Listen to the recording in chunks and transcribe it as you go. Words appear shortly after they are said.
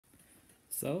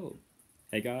So,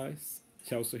 hey guys,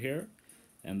 Chausu here,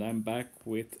 and I'm back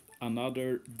with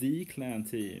another D-Clan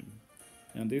team.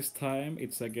 And this time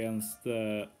it's against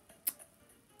the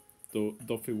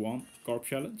Doffy 1 Garp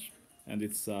Challenge, and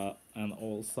it's an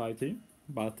all-side team,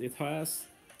 but it has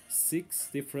 6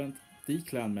 different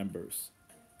D-Clan members.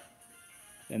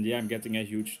 And yeah, I'm getting a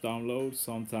huge download.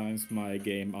 Sometimes my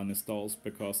game uninstalls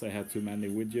because I have too many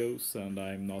videos and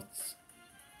I'm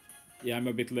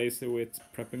a bit lazy with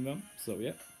prepping them. So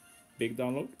yeah, big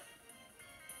download.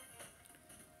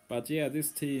 But yeah,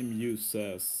 this team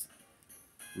uses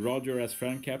Roger as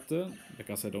friend captain,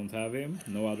 because I don't have him,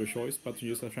 no other choice but to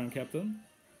use a friend captain.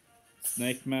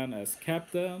 Snakeman as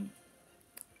captain,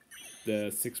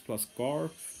 the 6+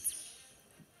 Garp,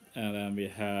 and then we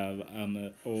have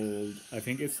an old, I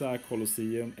think it's a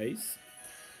Colosseum Ace,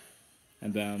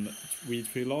 and then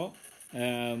V3 Law,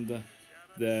 and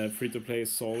the free-to-play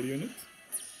Soul unit.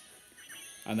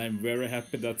 And I'm very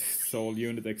happy that this Soul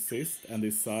unit exists and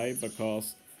is Psy,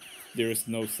 because there is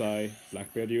no Psy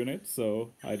Blackbeard unit,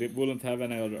 so I wouldn't have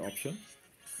any other option.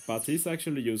 But he's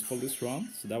actually useful this run,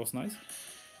 so that was nice.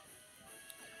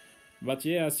 But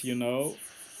yeah, as you know,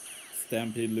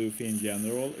 Stampede Luffy in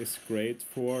general is great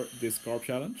for this Garp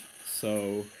challenge.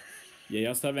 So yeah,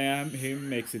 just having him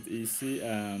makes it easy,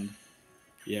 and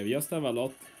yeah, we just have a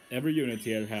lot. Every unit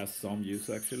here has some use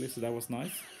actually, so that was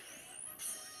nice.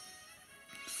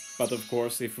 But of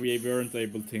course, if we weren't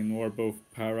able to ignore both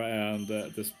Para and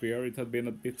the Spear, it had been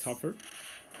a bit tougher.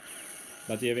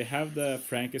 But yeah, we have the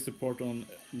Frankie support on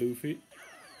Luffy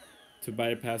to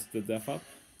bypass the death up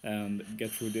and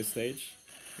get through this stage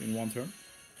in one turn.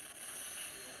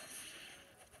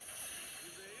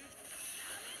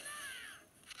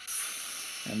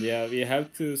 And yeah, we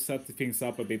have to set things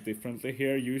up a bit differently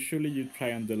here. Usually you try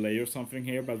and delay or something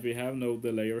here, but we have no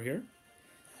delayer here.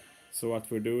 So what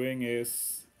we're doing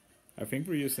is, I think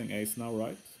we're using Ace now,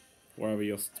 right? Or are we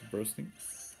just bursting?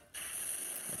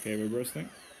 Okay, we're bursting.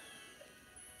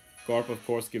 Garp of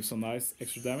course gives some nice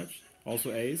extra damage.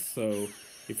 Also Ace, so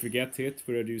if we get hit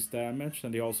we reduce damage,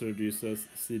 and he also reduces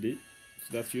CD.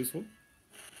 So that's useful.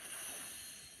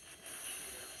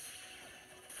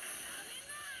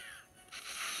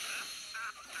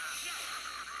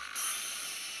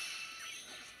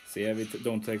 So yeah, we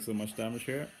don't take so much damage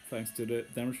here, thanks to the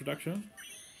damage reduction.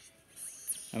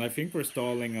 And I think we're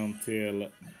stalling until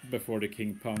before the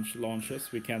King Punch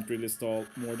launches. We can't really stall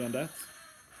more than that.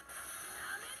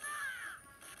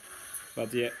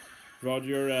 But yeah,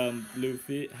 Roger and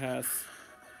Luffy has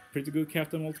pretty good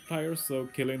captain multipliers, so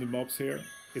killing the mobs here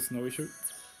is no issue.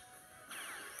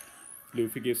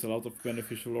 Luffy gives a lot of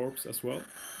beneficial orbs as well,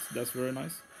 so that's very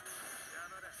nice.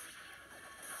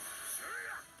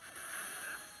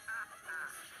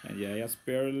 And yeah, just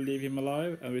barely leave him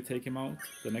alive, and we take him out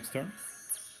the next turn.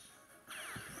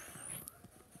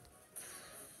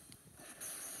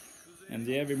 And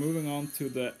yeah, we're moving on to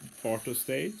the Barto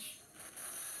stage.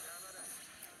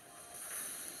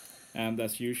 And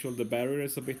as usual, the barrier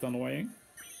is a bit annoying.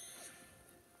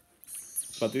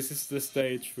 But this is the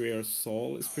stage where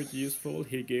Sol is pretty useful.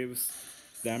 He gives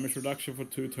damage reduction for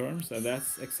 2 turns, and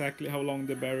that's exactly how long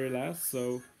the barrier lasts,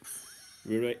 so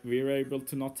we're able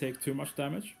to not take too much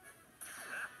damage.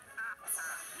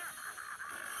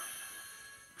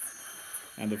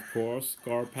 And of course,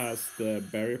 Garp has the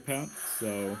barrier pen,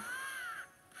 so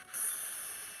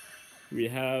we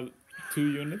have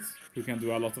 2 units who can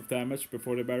do a lot of damage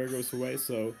before the barrier goes away,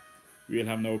 so we'll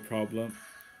have no problem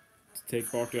to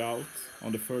take Barty out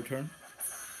on the 3rd turn.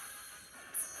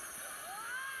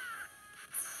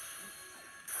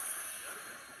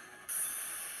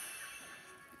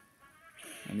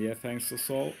 And yeah, thanks to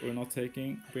Sol, we're not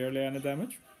taking barely any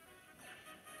damage.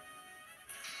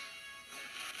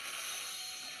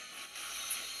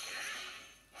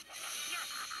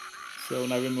 So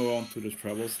now we move on to the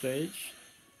treble stage.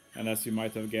 And as you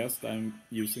might have guessed, I'm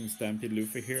using Stampede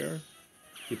Luffy here.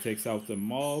 He takes out the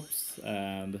mobs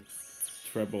and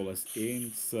treble is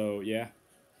in, so yeah,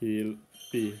 he'll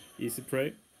be easy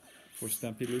prey for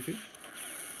Stampede Luffy.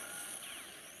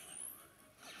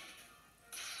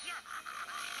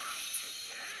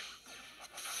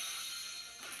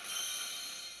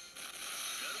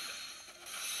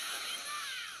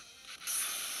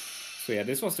 So yeah,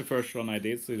 this was the first run I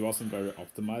did, so it wasn't very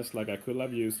optimized. Like, I could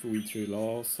have used V3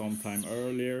 Law sometime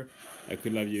earlier, I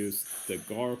could have used the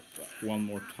Garp one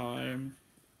more time,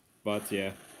 but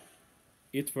yeah,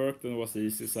 it worked and was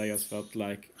easy, so I just felt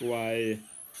like, why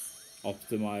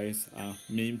optimize a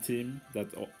meme team that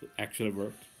actually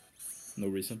worked? No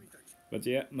reason. But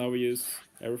yeah, now we use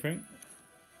everything.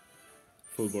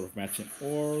 Full board of matching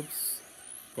orbs,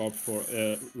 Garp for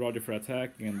Roger for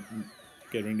attack, and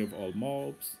get rid of all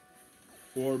mobs,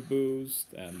 orb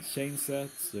boost, and chain set.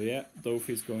 So yeah,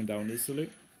 Doffy is going down easily.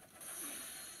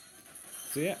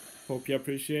 So yeah, hope you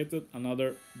appreciated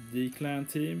another D-Clan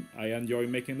team. I enjoy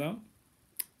making them.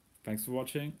 Thanks for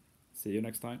watching. See you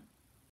next time.